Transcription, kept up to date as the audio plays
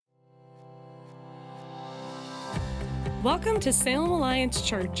Welcome to Salem Alliance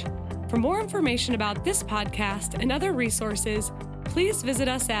Church. For more information about this podcast and other resources, please visit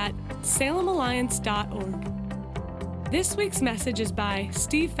us at salemalliance.org. This week's message is by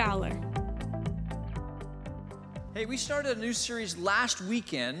Steve Fowler. Hey, we started a new series last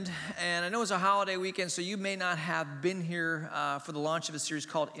weekend, and I know it's a holiday weekend, so you may not have been here for the launch of a series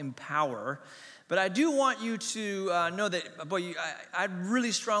called Empower. But I do want you to know that, I'd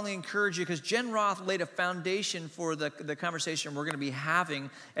really strongly encourage you, because Jen Roth laid a foundation for the conversation we're going to be having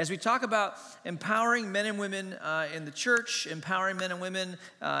as we talk about empowering men and women in the church, empowering men and women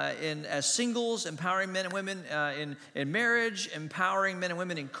as singles, empowering men and women in marriage, empowering men and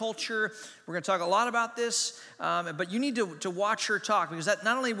women in culture. We're going to talk a lot about this, but you need to watch her talk, because that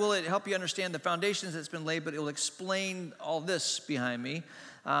not only will it help you understand the foundations that's been laid, but it will explain all this behind me.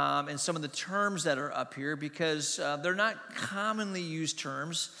 And some of the terms that are up here, because they're not commonly used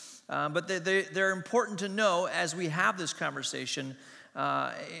terms, but they're important to know as we have this conversation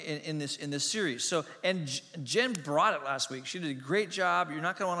in this series. So, and Jen brought it last week. She did a great job. You're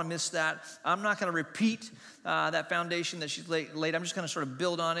not going to want to miss that. I'm not going to repeat that foundation that she's laid. I'm just going to sort of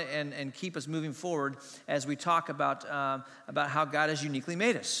build on it and keep us moving forward as we talk about how God has uniquely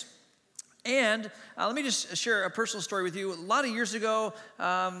made us. And let me just share a personal story with you. A lot of years ago,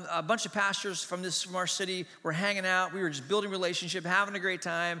 a bunch of pastors from our city were hanging out. We were just building relationship, having a great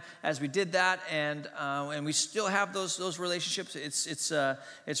time as we did that, and we still have those relationships.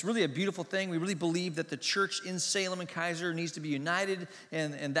 It's really a beautiful thing. We really believe that the church in Salem and Kaiser needs to be united,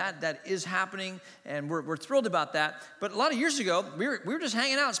 and that is happening, and we're thrilled about that. But a lot of years ago, we were just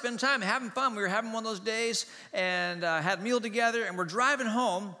hanging out, spending time, having fun. We were having one of those days, and had a meal together, and we're driving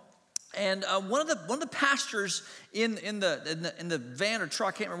home. And one of the pastors in the van or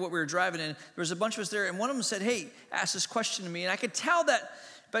truck, I can't remember what we were driving in, there was a bunch of us there, and one of them said, "Hey," asked this question to me, and I could tell that,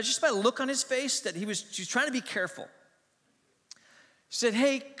 but just by the look on his face, that he was trying to be careful. He said,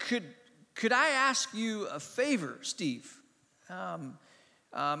 "Hey, could I ask you a favor, Steve?" And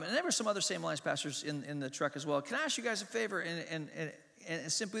there were some other Salem Alliance pastors in the truck as well. "Can I ask you guys a favor?" And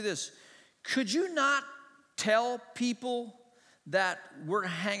simply this: could you not tell people that we're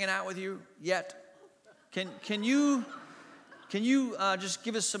hanging out with you yet? Can you just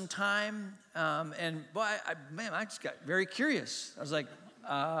give us some time? And boy, I just got very curious. I was like,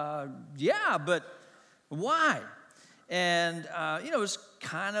 yeah, but why? And it was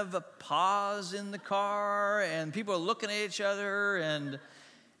kind of a pause in the car, and people are looking at each other, and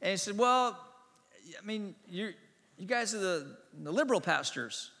he said, "Well, I mean, you guys are the liberal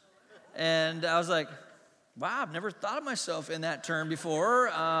pastors." And I was like, wow, I've never thought of myself in that term before.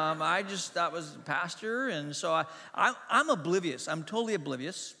 I just thought was pastor, and so I'm oblivious. I'm totally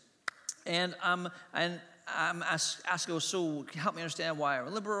oblivious, and I'm asking, so help me understand why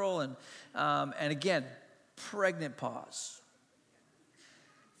I'm liberal, and again, pregnant pause.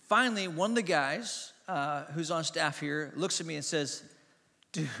 Finally, one of the guys who's on staff here looks at me and says,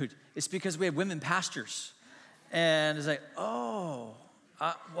 "Dude, it's because we have women pastors," and it's like, oh,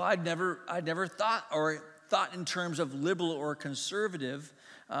 well, I'd never thought in terms of liberal or conservative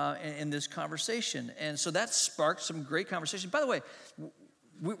in this conversation. And so that sparked some great conversation. By the way,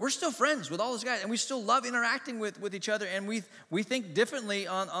 we're still friends with all those guys, and we still love interacting with each other, and we think differently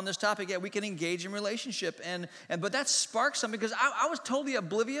on this topic, yet we can engage in relationship. But that sparked something, because I was totally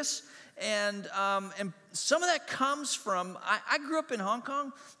oblivious, and some of that comes from, I grew up in Hong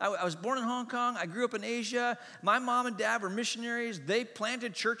Kong. I was born in Hong Kong. I grew up in Asia. My mom and dad were missionaries. They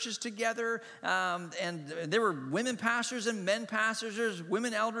planted churches together, and there were women pastors and men pastors. There's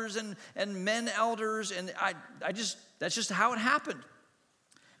women elders and men elders, and that's just how it happened.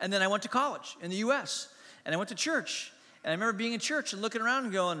 And then I went to college in the U.S., and I went to church, and I remember being in church and looking around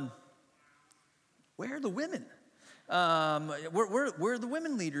and going, where are the women? Where are the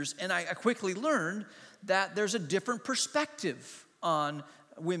women leaders? And I quickly learned that there's a different perspective on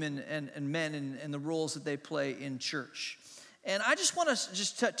women and men and the roles that they play in church. And I just want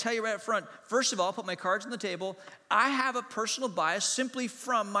to tell you right up front, first of all, I'll put my cards on the table. I have a personal bias simply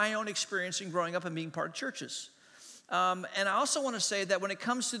from my own experience in growing up and being part of churches. And I also want to say that when it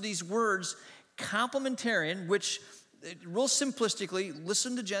comes to these words, complementarian, which real simplistically,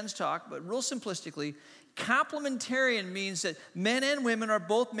 listen to Jen's talk, but real simplistically, complementarian means that men and women are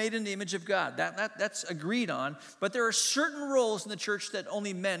both made in the image of God. That's agreed on, but there are certain roles in the church that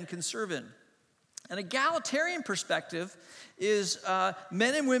only men can serve in. An egalitarian perspective is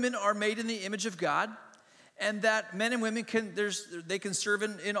men and women are made in the image of God, and that men and women can serve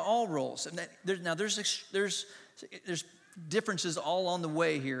in all roles. And there's differences all on the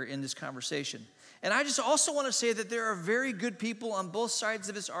way here in this conversation. And I just also want to say that there are very good people on both sides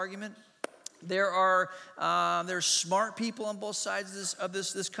of this argument. There's smart people on both sides of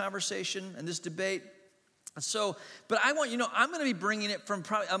this conversation and this debate. So, but I'm going to be bringing it from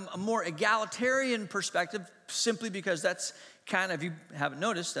probably a more egalitarian perspective, simply because that's kind of, if you haven't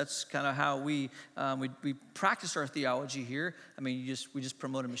noticed, that's kind of how we practice our theology here. I mean, we just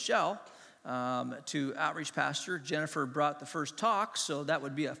promoted Michelle to outreach pastor. Jennifer brought the first talk, so that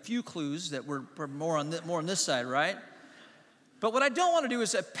would be a few clues that we're more on this side, right? But what I don't want to do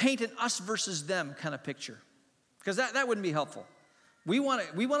is paint an us versus them kind of picture, because that wouldn't be helpful. We want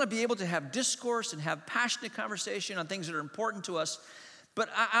to be able to have discourse and have passionate conversation on things that are important to us. But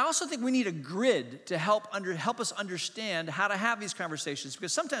I also think we need a grid to help us understand how to have these conversations,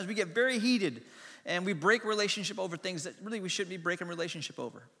 because sometimes we get very heated and we break relationship over things that really we shouldn't be breaking relationship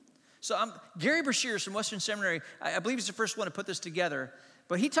over. So Gary Breshears from Western Seminary, I believe he's the first one to put this together.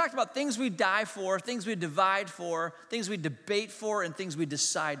 But he talked about things we die for, things we divide for, things we debate for, and things we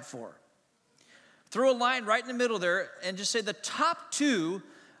decide for. Throw a line right in the middle there and just say the top two,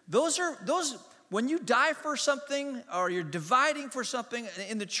 those when you die for something or you're dividing for something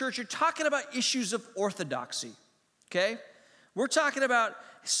in the church, you're talking about issues of orthodoxy, okay? We're talking about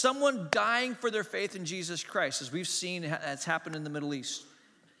someone dying for their faith in Jesus Christ, as we've seen that's happened in the Middle East,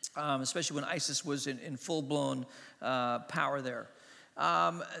 especially when ISIS was in full-blown power there.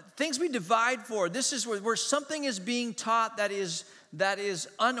 Things we divide for, this is where something is being taught that is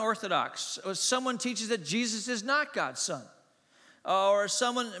unorthodox. Or someone teaches that Jesus is not God's son. Or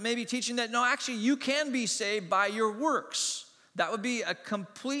someone maybe teaching that, no, actually you can be saved by your works. That would be a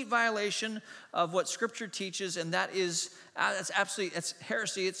complete violation of what Scripture teaches, and that's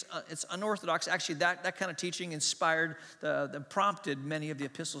heresy, it's unorthodox. Actually, that kind of teaching inspired, prompted many of the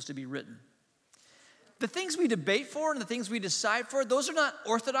epistles to be written. The things we debate for and the things we decide for, those are not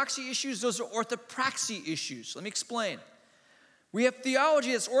orthodoxy issues, those are orthopraxy issues. Let me explain. We have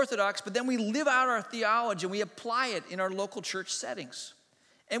theology that's orthodox, but then we live out our theology and we apply it in our local church settings.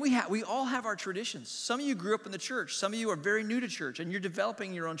 And we all have our traditions. Some of you grew up in the church. Some of you are very new to church and you're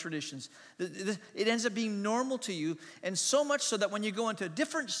developing your own traditions. It ends up being normal to you, and so much so that when you go into a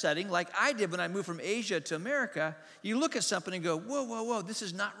different setting, like I did when I moved from Asia to America, you look at something and go, whoa, this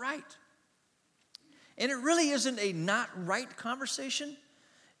is not right. And it really isn't a not right conversation.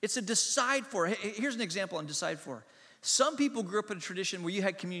 It's a decide for. Here's an example on decide for. Some people grew up in a tradition where you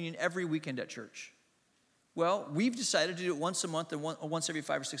had communion every weekend at church. Well, we've decided to do it once a month and once every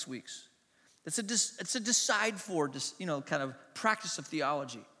 5 or 6 weeks. It's a decide for, kind of practice of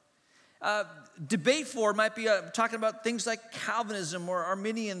theology. Debate for might be talking about things like Calvinism or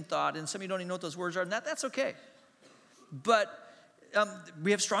Arminian thought, and some of you don't even know what those words are, and that's okay. But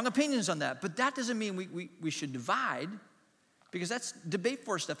we have strong opinions on that, but that doesn't mean we should divide, because that's debate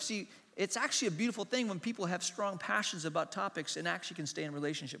for stuff. See, it's actually a beautiful thing when people have strong passions about topics and actually can stay in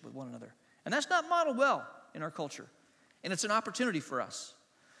relationship with one another. And that's not modeled well in our culture, and it's an opportunity for us.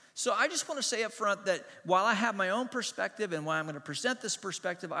 So I just want to say up front that while I have my own perspective and why I'm going to present this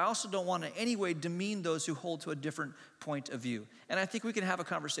perspective, I also don't want to in any way demean those who hold to a different point of view. And I think we can have a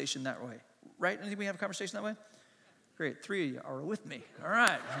conversation that way, right? I think we have a conversation that way? Great, 3 of you are with me. All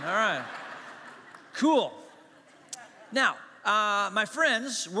right. Cool. Now, my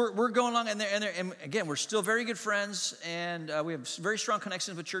friends, we're going along, and again, we're still very good friends, and we have very strong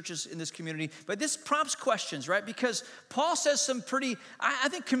connections with churches in this community. But this prompts questions, right? Because Paul says some pretty, I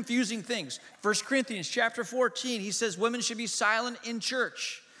think, confusing things. 1 Corinthians chapter 14, he says women should be silent in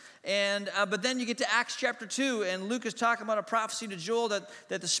church. But then you get to Acts chapter 2, and Luke is talking about a prophecy to Joel that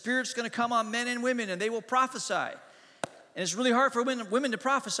the Spirit's going to come on men and women, and they will prophesy. And it's really hard for women to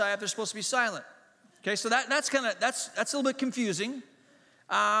prophesy if they're supposed to be silent. Okay, so that's a little bit confusing.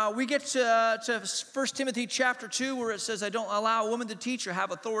 We get to 1 Timothy chapter 2, where it says, I don't allow a woman to teach or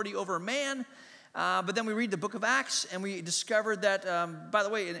have authority over a man. But then we read the book of Acts, and we discover that, by the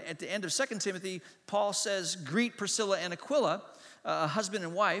way, at the end of 2 Timothy, Paul says, greet Priscilla and Aquila, a husband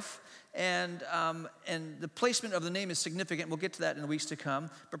and wife. And the placement of the name is significant. We'll get to that in the weeks to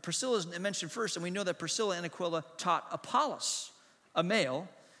come. But Priscilla is mentioned first, and we know that Priscilla and Aquila taught Apollos, a male,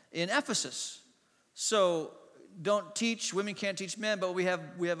 in Ephesus. So don't teach, women can't teach men, but we have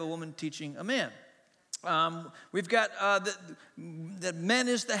a woman teaching a man. We've got that men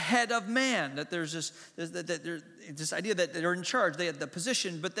is the head of man, that there's this idea that they're in charge, they have the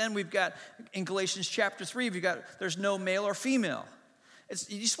position. But then we've got, in Galatians chapter 3, there's no male or female.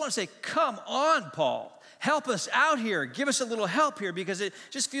 You just want to say, come on, Paul. Help us out here. Give us a little help here, because it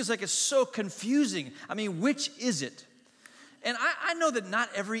just feels like it's so confusing. I mean, which is it? And I know that not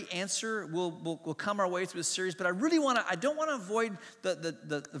every answer will come our way through this series, but I don't want to avoid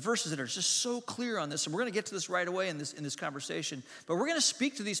the verses that are just so clear on this. And we're going to get to this right away in this conversation. But we're going to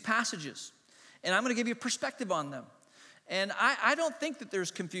speak to these passages. And I'm going to give you a perspective on them. And I don't think that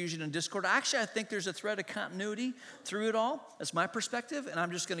there's confusion and discord. Actually, I think there's a thread of continuity through it all. That's my perspective, and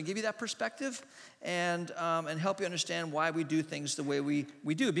I'm just going to give you that perspective and help you understand why we do things the way we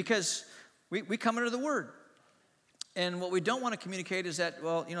do. Because we come under the Word. And what we don't want to communicate is that,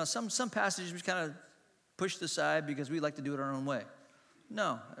 well, you know, some passages we kind of push aside because we like to do it our own way.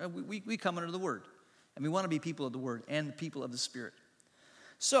 No, we come under the Word. And we want to be people of the Word and people of the Spirit.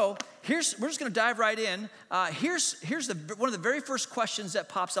 So we're just going to dive right in. Here's one of the very first questions that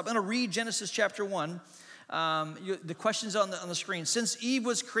pops up. I'm going to read Genesis chapter 1. The question's on the screen. Since Eve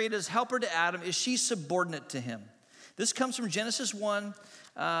was created as helper to Adam, is she subordinate to him? This comes from Genesis 1,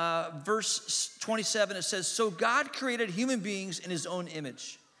 verse 27. It says, so God created human beings in his own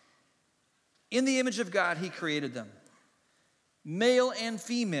image. In the image of God, he created them. Male and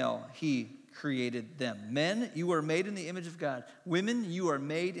female, he created them. Men, you are made in the image of God. Women, you are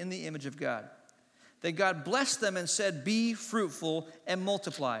made in the image of God. Then God blessed them and said, be fruitful and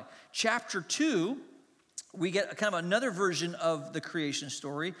multiply. Chapter 2, we get kind of another version of the creation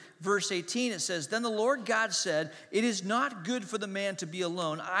story. Verse 18, it says, then the Lord God said, it is not good for the man to be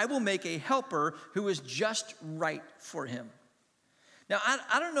alone. I will make a helper who is just right for him. Now,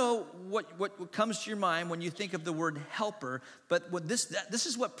 I don't know what comes to your mind when you think of the word helper, but this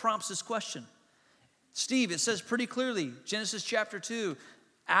is what prompts this question. Steve, it says pretty clearly, Genesis chapter 2,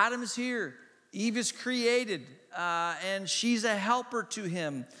 Adam is here, Eve is created, and she's a helper to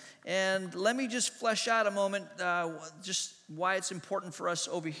him. And let me just flesh out a moment just why it's important for us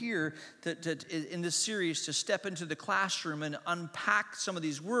over here in this series to step into the classroom and unpack some of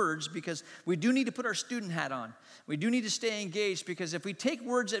these words, because we do need to put our student hat on. We do need to stay engaged, because if we take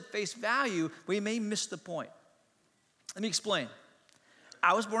words at face value, we may miss the point. Let me explain.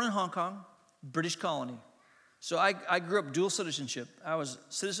 I was born in Hong Kong, British colony. So I grew up dual citizenship. I was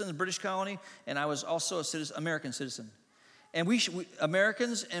a citizen of the British colony, and I was also a American citizen. And we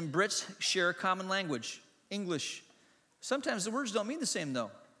Americans and Brits share a common language, English. Sometimes the words don't mean the same,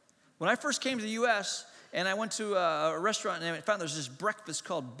 though. When I first came to the U.S., and I went to a restaurant, and I found there was this breakfast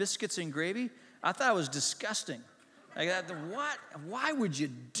called biscuits and gravy, I thought it was disgusting. What? Why would you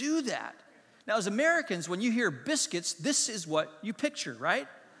do that? Now, as Americans, when you hear biscuits, this is what you picture, right?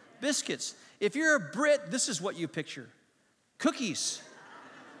 Biscuits. If you're a Brit, this is what you picture. Cookies.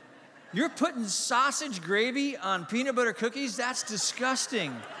 You're putting sausage gravy on peanut butter cookies? That's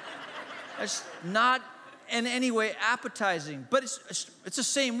disgusting. That's not in any way appetizing. But it's the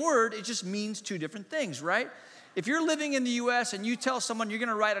same word. It just means two different things, right? If you're living in the U.S. and you tell someone you're going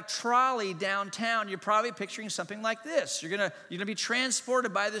to ride a trolley downtown, you're probably picturing something like this. You're going to be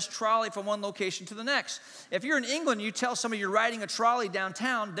transported by this trolley from one location to the next. If you're in England and you tell somebody you're riding a trolley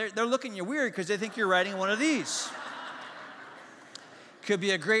downtown, they're looking at you weird because they think you're riding one of these. Could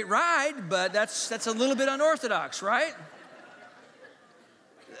be a great ride, but that's a little bit unorthodox, right?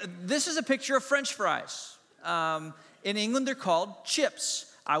 This is a picture of French fries. In England, they're called chips.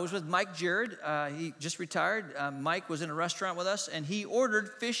 I was with Mike Jared. He just retired. Mike was in a restaurant with us, and he ordered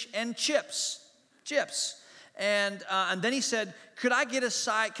fish and chips. And then he said, "Could I get a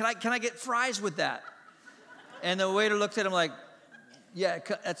side? Can I get fries with that?" And the waiter looked at him like, "Yeah,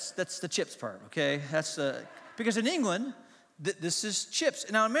 that's the chips part, okay? Because in England, this is chips.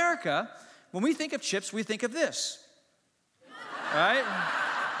 Now in America, when we think of chips, we think of this, right?"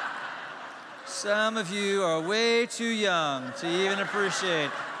 Some of you are way too young to even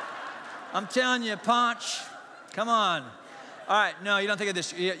appreciate. I'm telling you, Punch, come on. All right, no, you don't think of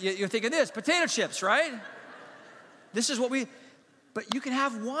this. You're thinking of this, potato chips, right? This is what but you can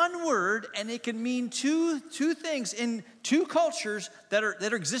have one word and it can mean two things in two cultures that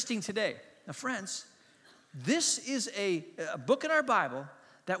are existing today. Now, friends, this is a book in our Bible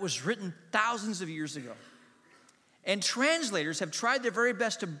that was written thousands of years ago. And translators have tried their very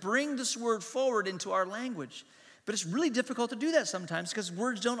best to bring this word forward into our language. But it's really difficult to do that sometimes because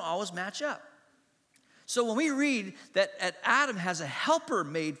words don't always match up. So when we read that Adam has a helper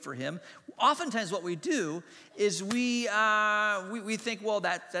made for him, oftentimes what we do is we think, well,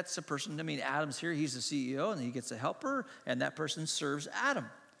 that's a person. I mean, Adam's here, he's the CEO, and he gets a helper, and that person serves Adam.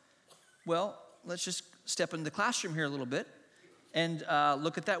 Well, let's just step into the classroom here a little bit. And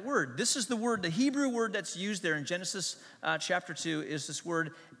look at that word. This is the word, the Hebrew word that's used there in Genesis chapter 2 is this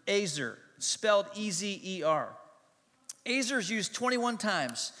word Ezer, spelled E-Z-E-R. Ezer is used 21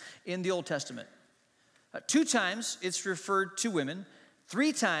 times in the Old Testament. 2 times it's referred to women.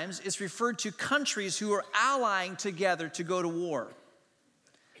 3 times it's referred to countries who are allying together to go to war.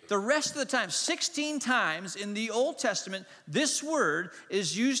 The rest of the time, 16 times in the Old Testament, this word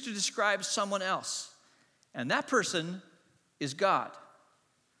is used to describe someone else. And that person is God.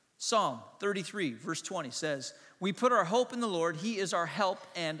 Psalm 33, verse 20 says, we put our hope in the Lord. He is our help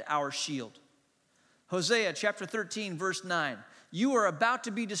and our shield. Hosea chapter 13, verse 9. You are about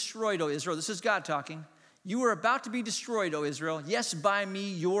to be destroyed, O Israel. This is God talking. You are about to be destroyed, O Israel. Yes, by me,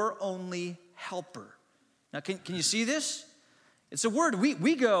 your only helper. Now, can you see this? It's a word.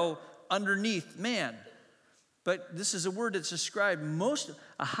 We go underneath man. But this is a word that's described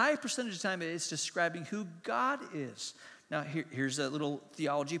a high percentage of the time, it's describing who God is. Now, here's a little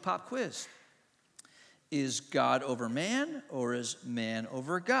theology pop quiz. Is God over man, or is man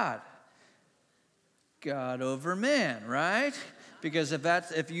over God? God over man, right? Because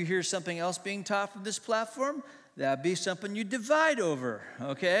if you hear something else being taught from this platform, that'd be something you divide over,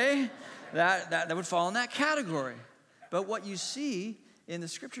 okay? That would fall in that category. But what you see in the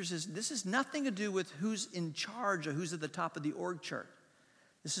scriptures is this is nothing to do with who's in charge or who's at the top of the org chart.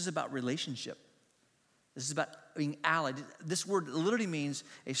 This is about relationship. This is about being allied. This word literally means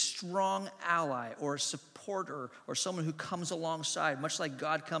a strong ally or a supporter or someone who comes alongside, much like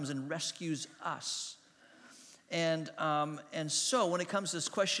God comes and rescues us. And so when it comes to this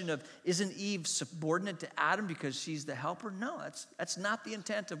question of isn't Eve subordinate to Adam because she's the helper? No, that's not the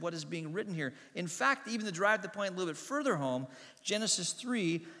intent of what is being written here. In fact, even to drive the point a little bit further home, Genesis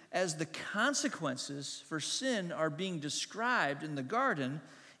 3, as the consequences for sin are being described in the garden,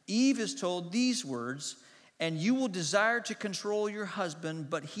 Eve is told these words, and you will desire to control your husband,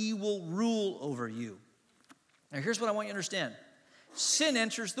 but he will rule over you. Now here's what I want you to understand. Sin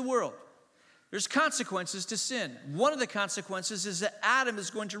enters the world. There's consequences to sin. One of the consequences is that Adam is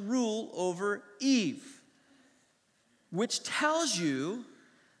going to rule over Eve, which tells you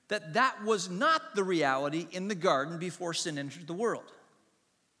that was not the reality in the garden before sin entered the world,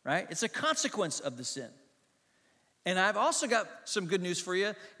 right? It's a consequence of the sin. And I've also got some good news for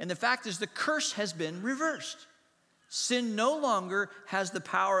you, and the fact is the curse has been reversed. Sin no longer has the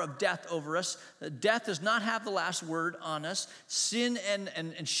power of death over us. Death does not have the last word on us. Sin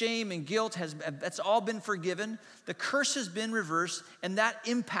and shame and guilt, that's all been forgiven. The curse has been reversed, and that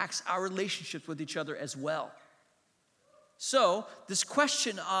impacts our relationships with each other as well. So this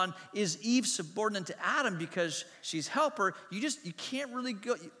question on is Eve subordinate to Adam because she's helper, you can't really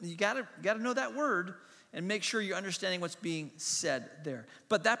go, you gotta know that word and make sure you're understanding what's being said there.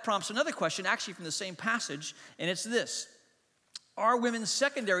 But that prompts another question, actually from the same passage, and it's this. Are women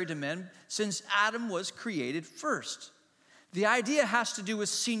secondary to men since Adam was created first? The idea has to do with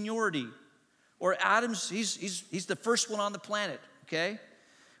seniority, or Adam's, he's the first one on the planet, okay?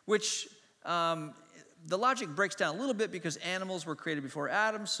 Which the logic breaks down a little bit because animals were created before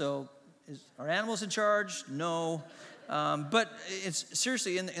Adam, so are animals in charge? No. But it's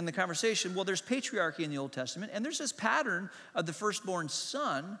seriously in the conversation, well, there's patriarchy in the Old Testament, and there's this pattern of the firstborn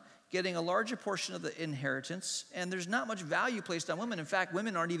son getting a larger portion of the inheritance, and there's not much value placed on women. In fact,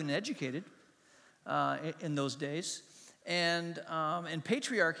 women aren't even educated in those days. And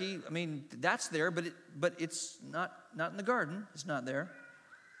patriarchy, I mean, that's there, but it's not in the garden. It's not there.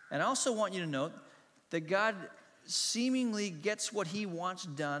 And I also want you to note that God seemingly gets what he wants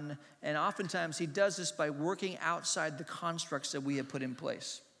done, and oftentimes he does this by working outside the constructs that we have put in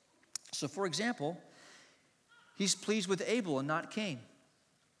place. So, for example, he's pleased with Abel and not Cain,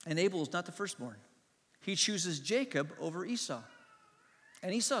 and Abel is not the firstborn. He chooses Jacob over Esau,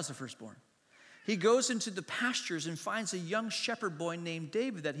 and Esau is the firstborn. He goes into the pastures and finds a young shepherd boy named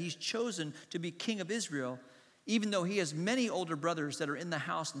David that he's chosen to be king of Israel, even though he has many older brothers that are in the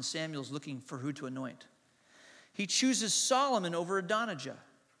house and Samuel's looking for who to anoint. He chooses Solomon over Adonijah.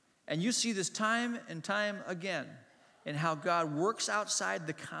 And you see this time and time again in how God works outside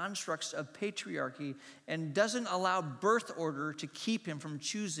the constructs of patriarchy and doesn't allow birth order to keep him from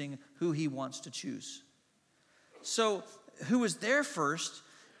choosing who he wants to choose. So who was there first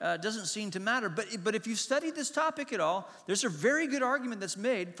doesn't seem to matter. But if you've studied this topic at all, there's a very good argument that's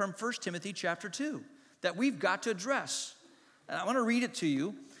made from 1 Timothy chapter 2 that we've got to address. And I want to read it to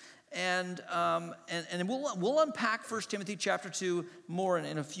you. And we'll unpack 1 Timothy chapter 2 more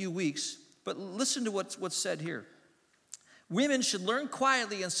in a few weeks. But listen to what's said here. Women should learn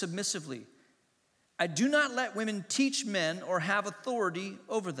quietly and submissively. I do not let women teach men or have authority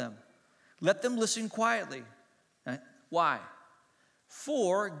over them. Let them listen quietly. Why?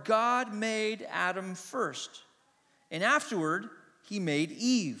 For God made Adam first, and afterward he made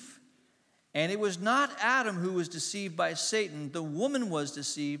Eve. And it was not Adam who was deceived by Satan. The woman was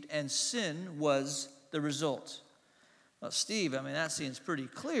deceived, and sin was the result. Well, Steve, I mean, that seems pretty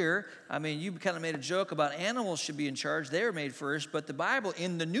clear. I mean, you kind of made a joke about animals should be in charge. They were made first. But the Bible,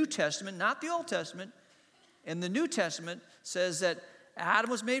 in the New Testament, not the Old Testament, in the New Testament says that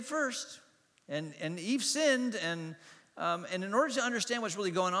Adam was made first, and Eve sinned, and And in order to understand what's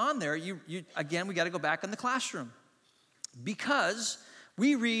really going on there, again, we got to go back in the classroom. Because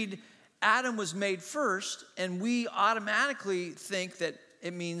we read Adam was made first, and we automatically think that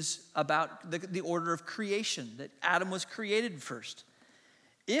it means about the order of creation, that Adam was created first.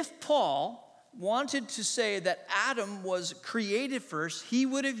 If Paul wanted to say that Adam was created first, he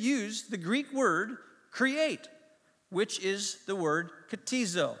would have used the Greek word create, which is the word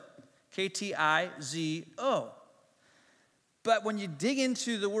ktizo, K-T-I-Z-O. But when you dig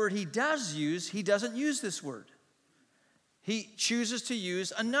into the word he does use, he doesn't use this word. He chooses to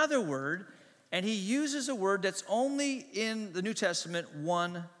use another word, and he uses a word that's only in the New Testament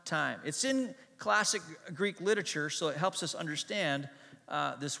one time. It's in classic Greek literature, so it helps us understand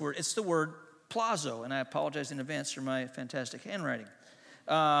this word. It's the word plazo, and I apologize in advance for my fantastic handwriting.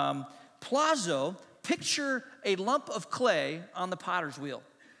 Plazo, picture a lump of clay on the potter's wheel.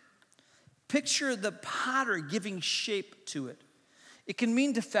 Picture the potter giving shape to it. It can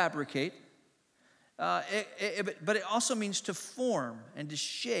mean to fabricate, but it also means to form and to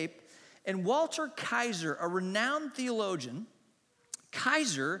shape. And Walter Kaiser, a renowned theologian,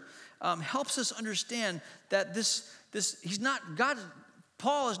 Kaiser helps us understand that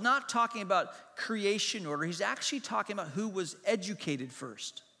Paul is not talking about creation order. He's actually talking about who was educated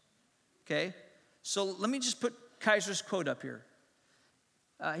first. Okay? So let me just put Kaiser's quote up here.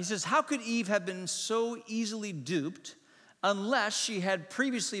 He says, "How could Eve have been so easily duped unless she had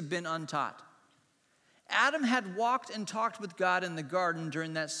previously been untaught? Adam had walked and talked with God in the garden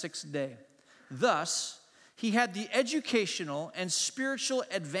during that 6th day. Thus, he had the educational and spiritual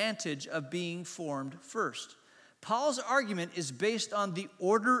advantage of being formed first." Paul's argument is based on the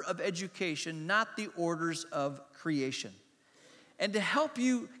order of education, not the orders of creation. And to help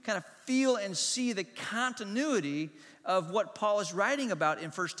you kind of feel and see the continuity of what Paul is writing about in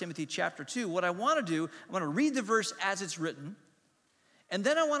 1 Timothy chapter 2, what I want to do, I want to read the verse as it's written, and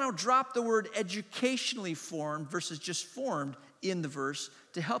then I want to drop the word educationally formed versus just formed in the verse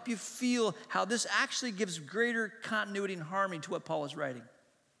to help you feel how this actually gives greater continuity and harmony to what Paul is writing.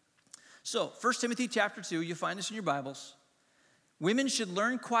 So, 1 Timothy chapter 2, you'll find this in your Bibles. Women should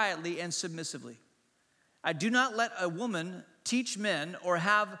learn quietly and submissively. I do not let a woman teach men or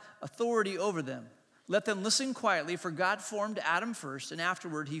have authority over them. Let them listen quietly, for God formed Adam first, and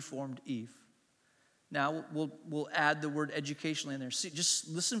afterward he formed Eve. Now, we'll add the word educationally in there. See, just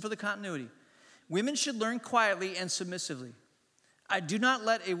listen for the continuity. Women should learn quietly and submissively. I do not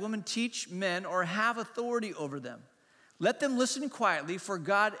let a woman teach men or have authority over them. Let them listen quietly, for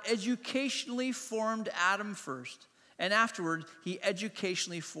God educationally formed Adam first, and afterward he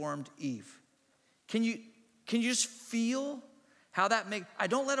educationally formed Eve. Can you just feel how that makes... I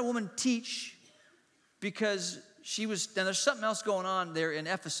don't let a woman teach because she was... Now there's something else going on there in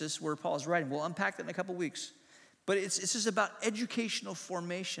Ephesus where Paul is writing. We'll unpack that in a couple weeks. But it's just about educational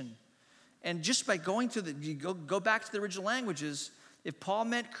formation. And just by going to you go back to the original languages, if Paul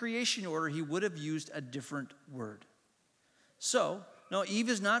meant creation order, he would have used a different word. So, no, Eve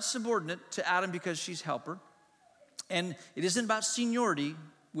is not subordinate to Adam because she's helper. And it isn't about seniority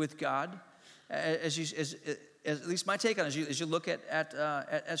with God, as at least my take on it, as you look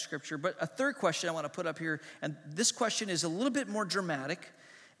at Scripture. But a third question I want to put up here, and this question is a little bit more dramatic,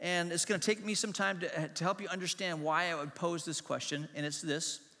 and it's going to take me some time to help you understand why I would pose this question, and it's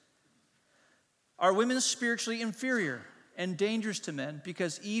this. Are women spiritually inferior and dangerous to men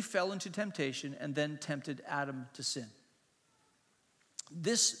because Eve fell into temptation and then tempted Adam to sin?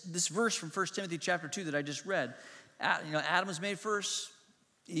 This verse from 1 Timothy chapter 2 that I just read, Adam was made first,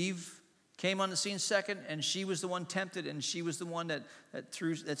 Eve came on the scene second, and she was the one tempted, and she was the one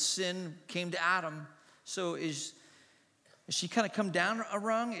that sin came to Adam. So is she kind of come down a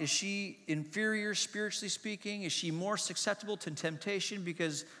rung? Is she inferior spiritually speaking? Is she more susceptible to temptation?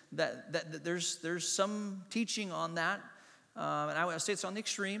 Because there's some teaching on that, and I would say it's on the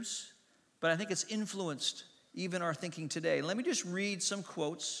extremes, but I think it's influenced even our thinking today. Let me just read some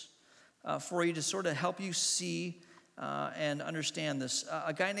quotes for you to sort of help you see and understand this.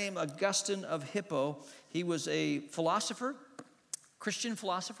 A guy named Augustine of Hippo, he was a philosopher, Christian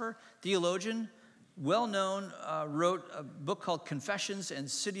philosopher, theologian, well-known, wrote a book called Confessions and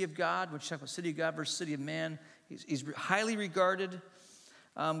City of God, which talks about City of God versus City of Man. He's highly regarded.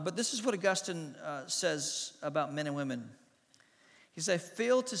 But this is what Augustine says about men and women. He says, I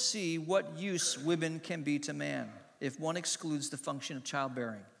fail to see what use women can be to man if one excludes the function of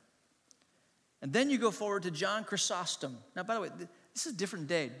childbearing. And then you go forward to John Chrysostom. Now, by the way, this is a different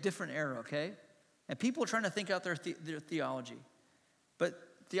day, different era, okay? And people are trying to think out their theology. But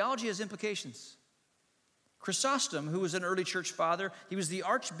theology has implications. Chrysostom, who was an early church father, he was the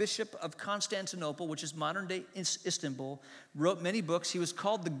Archbishop of Constantinople, which is modern-day Istanbul, wrote many books. He was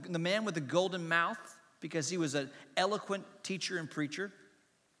called the man with the golden mouth because he was an eloquent teacher and preacher.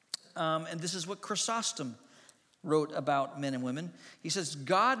 And this is what Chrysostom wrote about men and women. He says,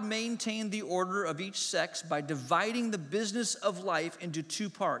 God maintained the order of each sex by dividing the business of life into two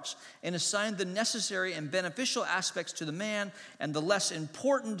parts and assigned the necessary and beneficial aspects to the man and the less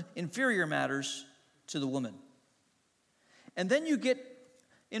important inferior matters to the woman. And then you get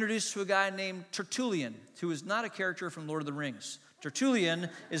introduced to a guy named Tertullian, who is not a character from Lord of the Rings. Tertullian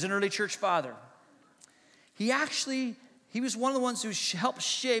is an early church father. He was one of the ones who helped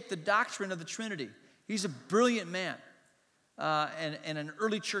shape the doctrine of the Trinity. He's a brilliant man and an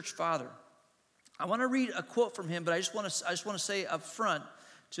early church father. I want to read a quote from him, but I just want to say up front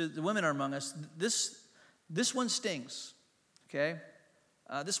to the women among us, this one stings, okay?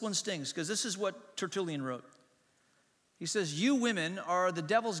 This one stings because this is what Tertullian wrote. He says, you women are the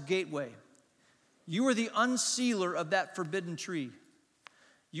devil's gateway. You are the unsealer of that forbidden tree.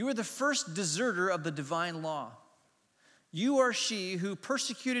 You are the first deserter of the divine law. You are she who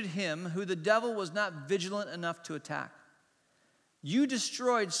persecuted him who the devil was not vigilant enough to attack. You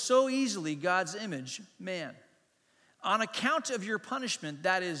destroyed so easily God's image, man. On account of your punishment,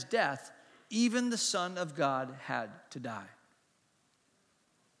 that is death, even the Son of God had to die.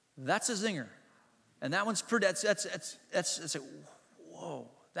 That's a zinger. And that one's pretty, that's a, whoa,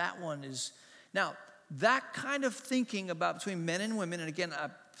 that one is. Now, that kind of thinking about between men and women, and again,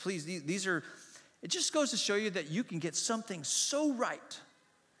 please, these are, it just goes to show you that you can get something so right,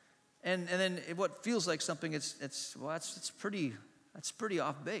 and then what feels like something, it's pretty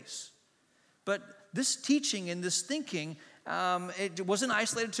off base. But this teaching and this thinking, it wasn't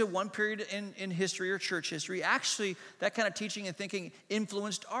isolated to one period in history or church history. Actually, that kind of teaching and thinking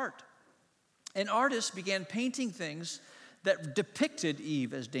influenced art. And artists began painting things that depicted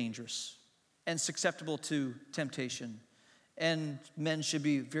Eve as dangerous and susceptible to temptation, and men should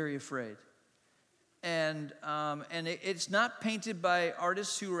be very afraid. And it's not painted by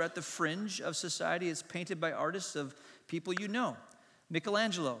artists who are at the fringe of society. It's painted by artists of people you know.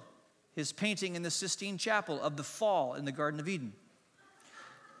 Michelangelo, his painting in the Sistine Chapel of the fall in the Garden of Eden.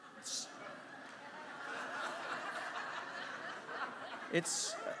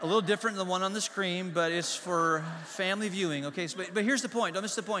 It's a little different than the one on the screen, but it's for family viewing, okay? So, but here's the point. Don't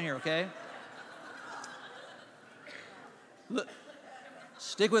miss the point here, okay? Look,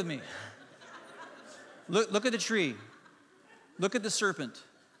 stick with me. Look at the tree. Look at the serpent.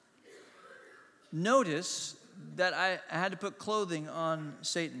 Notice that I had to put clothing on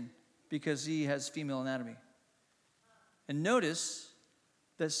Satan because he has female anatomy. And notice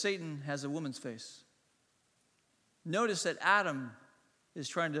that Satan has a woman's face. Notice that Adam is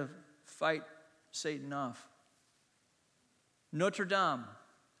trying to fight Satan off. Notre Dame,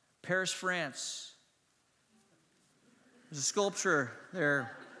 Paris, France. There's a sculpture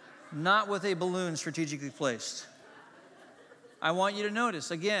there, not with a balloon strategically placed. I want you to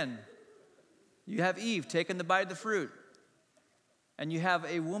notice, again, you have Eve taking the bite of the fruit, and you have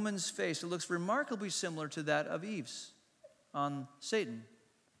a woman's face that looks remarkably similar to that of Eve's on Satan.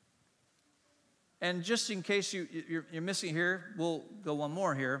 And just in case you're missing here, we'll go one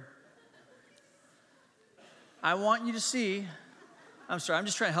more here. I want you to see, I'm sorry, I'm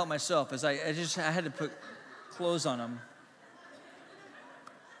just trying to help myself as I had to put clothes on them.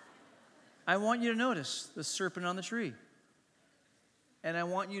 I want you to notice the serpent on the tree. And I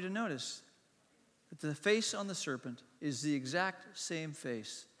want you to notice that the face on the serpent is the exact same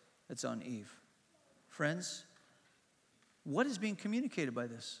face that's on Eve. Friends, what is being communicated by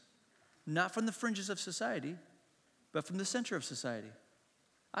this? Not from the fringes of society, but from the center of society.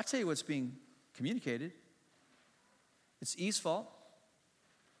 I'll tell you what's being communicated. It's Eve's fault.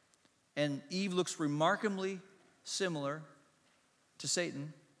 And Eve looks remarkably similar to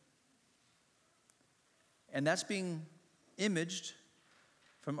Satan. And that's being imaged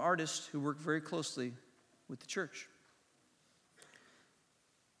from artists who work very closely with the church.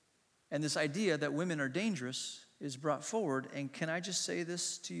 And this idea that women are dangerous is brought forward. And can I just say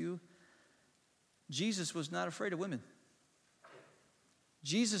this to you? Jesus was not afraid of women.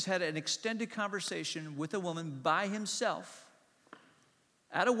 Jesus had an extended conversation with a woman by himself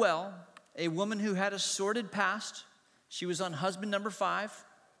at a well, a woman who had a sordid past. She was on husband number 5.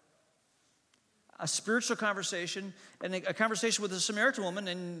 A spiritual conversation, and a conversation with a Samaritan woman,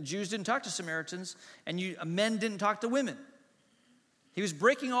 and Jews didn't talk to Samaritans, and men didn't talk to women. He was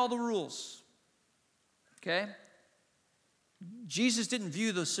breaking all the rules, okay? Jesus didn't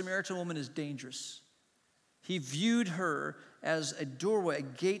view the Samaritan woman as dangerous. He viewed her as a doorway, a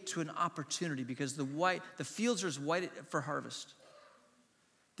gate to an opportunity, because the fields are as white for harvest.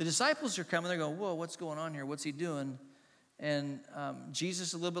 The disciples are coming, they're going, whoa, what's going on here? What's he doing? And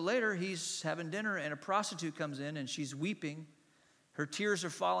Jesus, a little bit later, he's having dinner, and a prostitute comes in, and she's weeping. Her tears are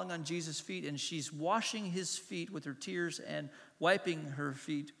falling on Jesus' feet, and she's washing his feet with her tears and wiping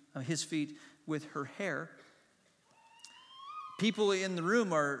his feet with her hair. People in the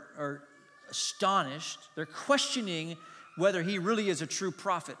room are astonished. They're questioning whether he really is a true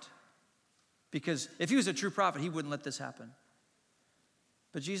prophet. Because if he was a true prophet, he wouldn't let this happen.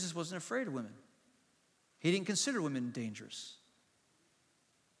 But Jesus wasn't afraid of women. He didn't consider women dangerous.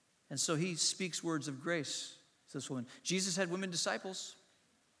 And so he speaks words of grace to this woman. Jesus had women disciples.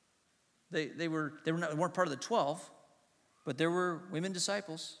 They weren't part of the 12, but there were women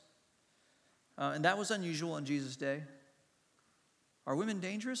disciples. And that was unusual in Jesus' day. Are women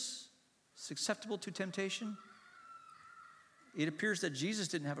dangerous? Susceptible to temptation? It appears that Jesus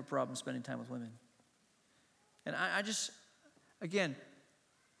didn't have a problem spending time with women. And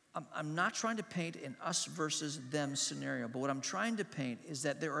I'm not trying to paint an us versus them scenario, but what I'm trying to paint is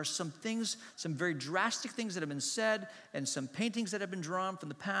that there are some things, some very drastic things that have been said, and some paintings that have been drawn from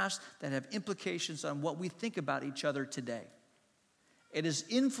the past that have implications on what we think about each other today. It has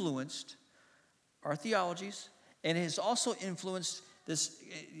influenced our theologies, and it has also influenced this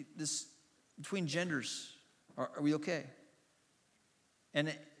between genders. Are we okay?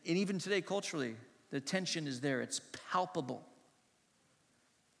 And even today, culturally, the tension is there. It's palpable.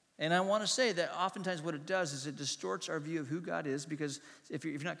 And I want to say that oftentimes what it does is it distorts our view of who God is, because if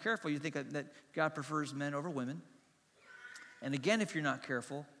you're not careful, you think that God prefers men over women. And again, if you're not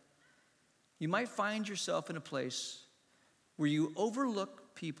careful, you might find yourself in a place where you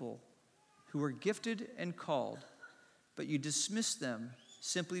overlook people who are gifted and called, but you dismiss them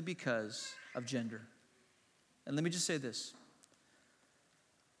simply because of gender. And let me just say this.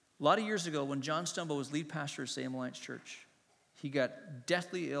 A lot of years ago, when John Stumbo was lead pastor of Salem Alliance Church, he got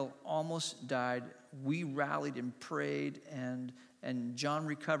deathly ill, almost died. We rallied and prayed, and John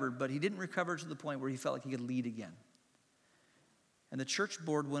recovered, but he didn't recover to the point where he felt like he could lead again. And the church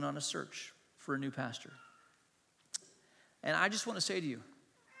board went on a search for a new pastor. And I just want to say to you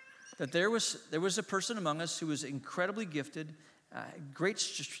that there was a person among us who was incredibly gifted, great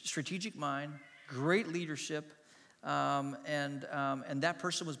strategic mind, great leadership, and that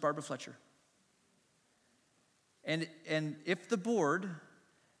person was Barbara Fletcher. And if the board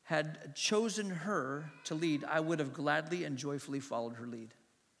had chosen her to lead, I would have gladly and joyfully followed her lead.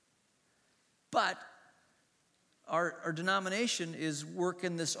 But our denomination is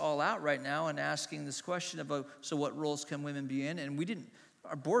working this all out right now and asking this question about, so what roles can women be in? And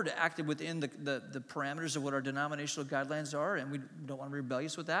our board acted within the parameters of what our denominational guidelines are, and we don't want to be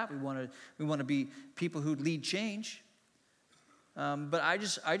rebellious with that. We want to be people who lead change. But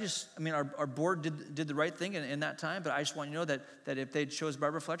our board did the right thing in that time, but I just want you to know that if they'd chose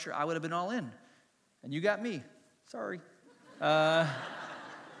Barbara Fletcher, I would have been all in. And you got me. Sorry. Let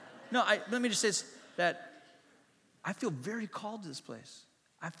me just say this, that I feel very called to this place.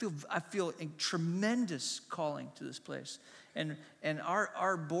 I feel a tremendous calling to this place. And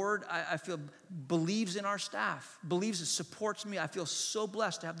our board, I feel, believes in our staff, believes and supports me. I feel so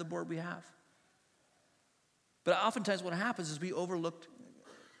blessed to have the board we have. But oftentimes what happens is we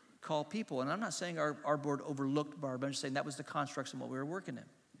call people. And I'm not saying our board overlooked Barb. I'm just saying that was the constructs and what we were working in.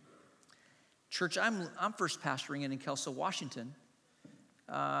 Church I'm first pastoring in Kelso, Washington.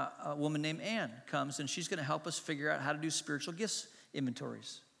 A woman named Ann comes, and she's going to help us figure out how to do spiritual gifts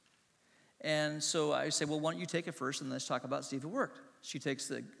inventories. And so I say, well, why don't you take it first, and let's talk about, see if it worked. She takes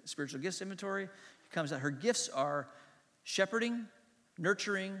the spiritual gifts inventory. It comes out. Her gifts are shepherding,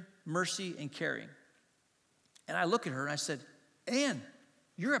 nurturing, mercy, and caring. And I look at her and I said, Ann,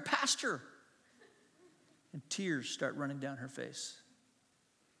 you're a pastor. And tears start running down her face.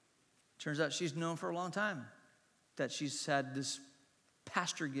 Turns out she's known for a long time that she's had this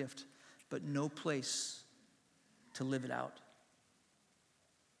pastor gift, but no place to live it out.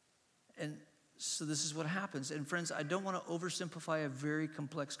 And so this is what happens. And friends, I don't want to oversimplify a very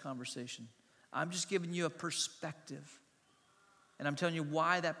complex conversation. I'm just giving you a perspective. And I'm telling you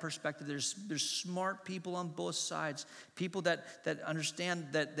why that perspective. There's smart people on both sides, people that understand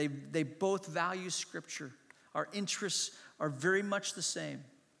that they both value Scripture. Our interests are very much the same.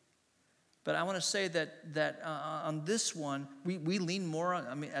 But I want to say that on this one, we lean more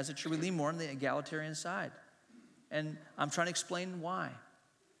on, as a church, we lean more on the egalitarian side. And I'm trying to explain why.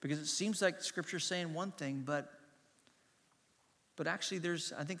 Because it seems like Scripture's saying one thing, but actually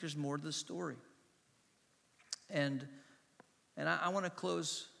I think there's more to the story. And I want to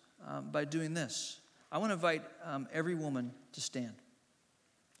close by doing this. I want to invite every woman to stand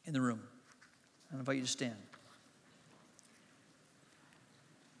in the room. I invite you to stand.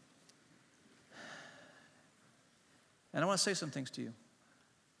 And I want to say some things to you.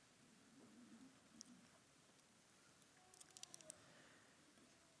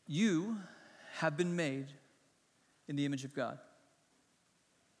 You have been made in the image of God.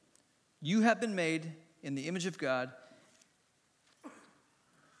 You have been made in the image of God.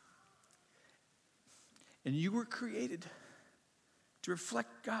 And you were created to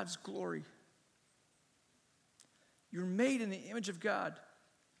reflect God's glory. You're made in the image of God.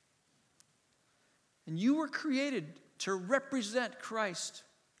 And you were created to represent Christ,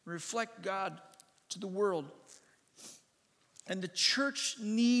 reflect God to the world. And the church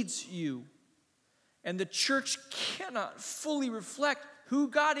needs you. And the church cannot fully reflect who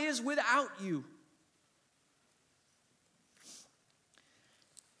God is without you.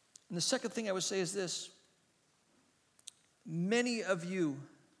 And the second thing I would say is this. Many of you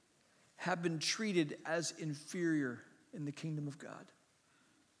have been treated as inferior in the kingdom of God.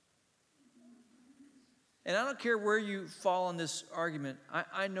 And I don't care where you fall on this argument.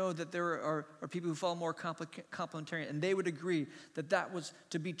 I know that there are people who fall more complementarian, and they would agree that was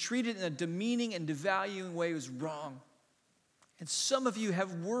to be treated in a demeaning and devaluing way was wrong. And some of you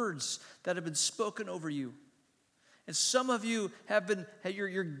have words that have been spoken over you. And some of you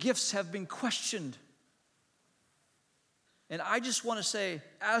your gifts have been questioned. And I just want to say,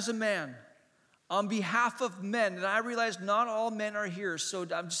 as a man, on behalf of men, and I realize not all men are here, so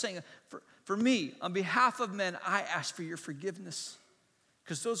I'm just saying, for me, on behalf of men, I ask for your forgiveness.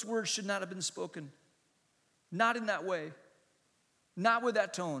 Because those words should not have been spoken. Not in that way. Not with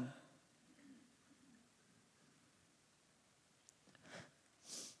that tone.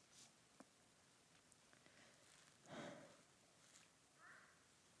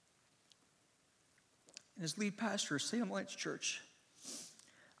 And as lead pastor of Salem Alliance Church,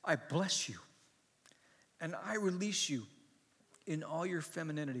 I bless you and I release you in all your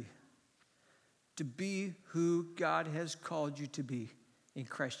femininity to be who God has called you to be in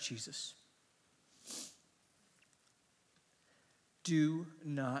Christ Jesus. Do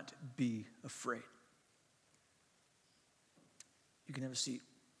not be afraid. You can have a seat.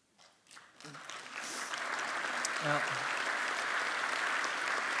 Now,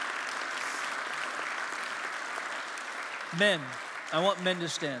 men, I want men to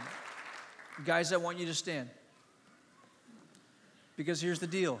stand. Guys, I want you to stand. Because here's the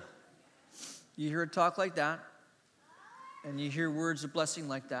deal. You hear a talk like that, and you hear words of blessing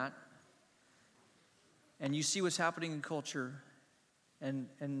like that, and you see what's happening in culture, and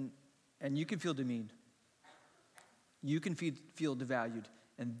you can feel demeaned. You can feel devalued,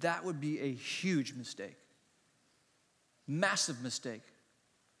 and that would be a huge mistake. Massive mistake.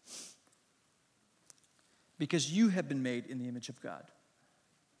 Because you have been made in the image of God.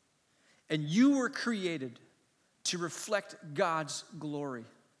 And you were created to reflect God's glory.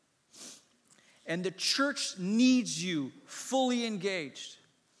 And the church needs you fully engaged.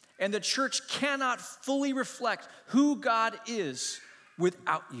 And the church cannot fully reflect who God is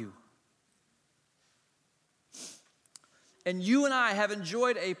without you. And you and I have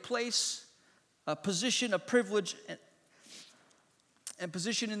enjoyed a place, a position of privilege and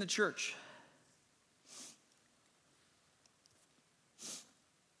position in the church.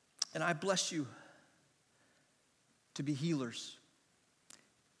 And I bless you to be healers,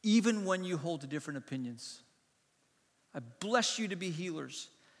 even when you hold to different opinions. I bless you to be healers.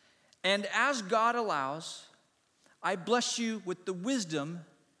 And as God allows, I bless you with the wisdom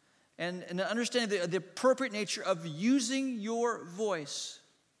and understanding the appropriate nature of using your voice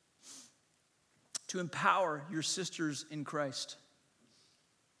to empower your sisters in Christ.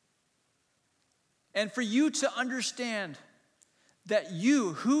 And for you to understand that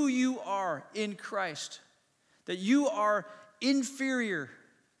who you are in Christ, that you are inferior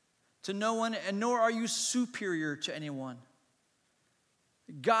to no one, and nor are you superior to anyone.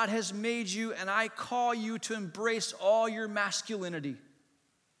 God has made you, and I call you to embrace all your masculinity.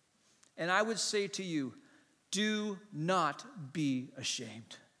 And I would say to you, do not be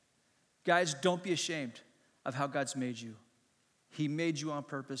ashamed. Guys, don't be ashamed of how God's made you. He made you on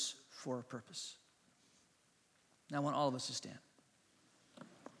purpose for a purpose. Now I want all of us to stand.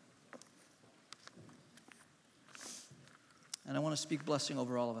 And I want to speak blessing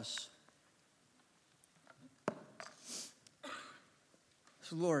over all of us.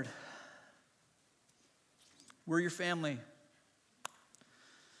 So, Lord, we're your family.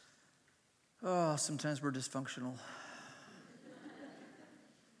 Oh, sometimes we're dysfunctional.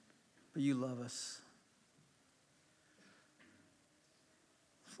 But you love us.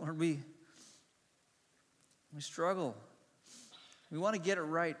 Lord, we We struggle. We want to get it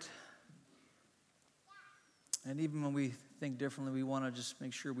right. And even when we think differently, we want to just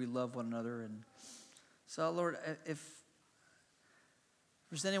make sure we love one another. And so, Lord, if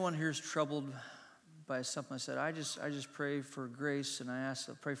there's anyone here who's troubled by something I said, I just pray for grace, and I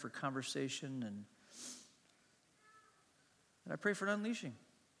pray for conversation, and I pray for an unleashing.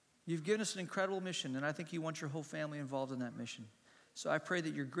 You've given us an incredible mission, and I think you want your whole family involved in that mission. So I pray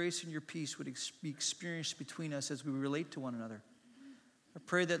that your grace and your peace would be experienced between us as we relate to one another. I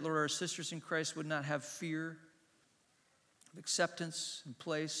pray that, Lord, our sisters in Christ would not have fear of acceptance and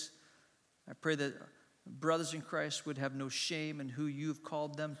place. I pray that brothers in Christ would have no shame in who you've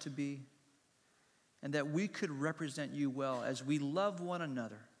called them to be, and that we could represent you well as we love one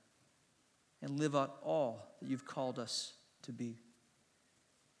another and live out all that you've called us to be.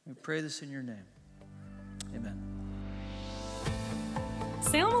 We pray this in your name. Amen.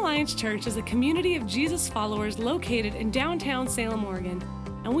 Salem Alliance Church is a community of Jesus followers located in downtown Salem, Oregon,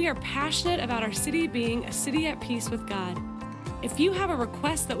 and we are passionate about our city being a city at peace with God. If you have a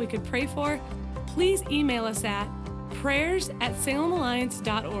request that we could pray for, please email us at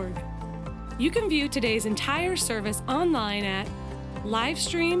prayers@salemalliance.org. You can view today's entire service online at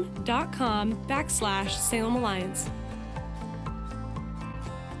livestream.com/Salem Alliance.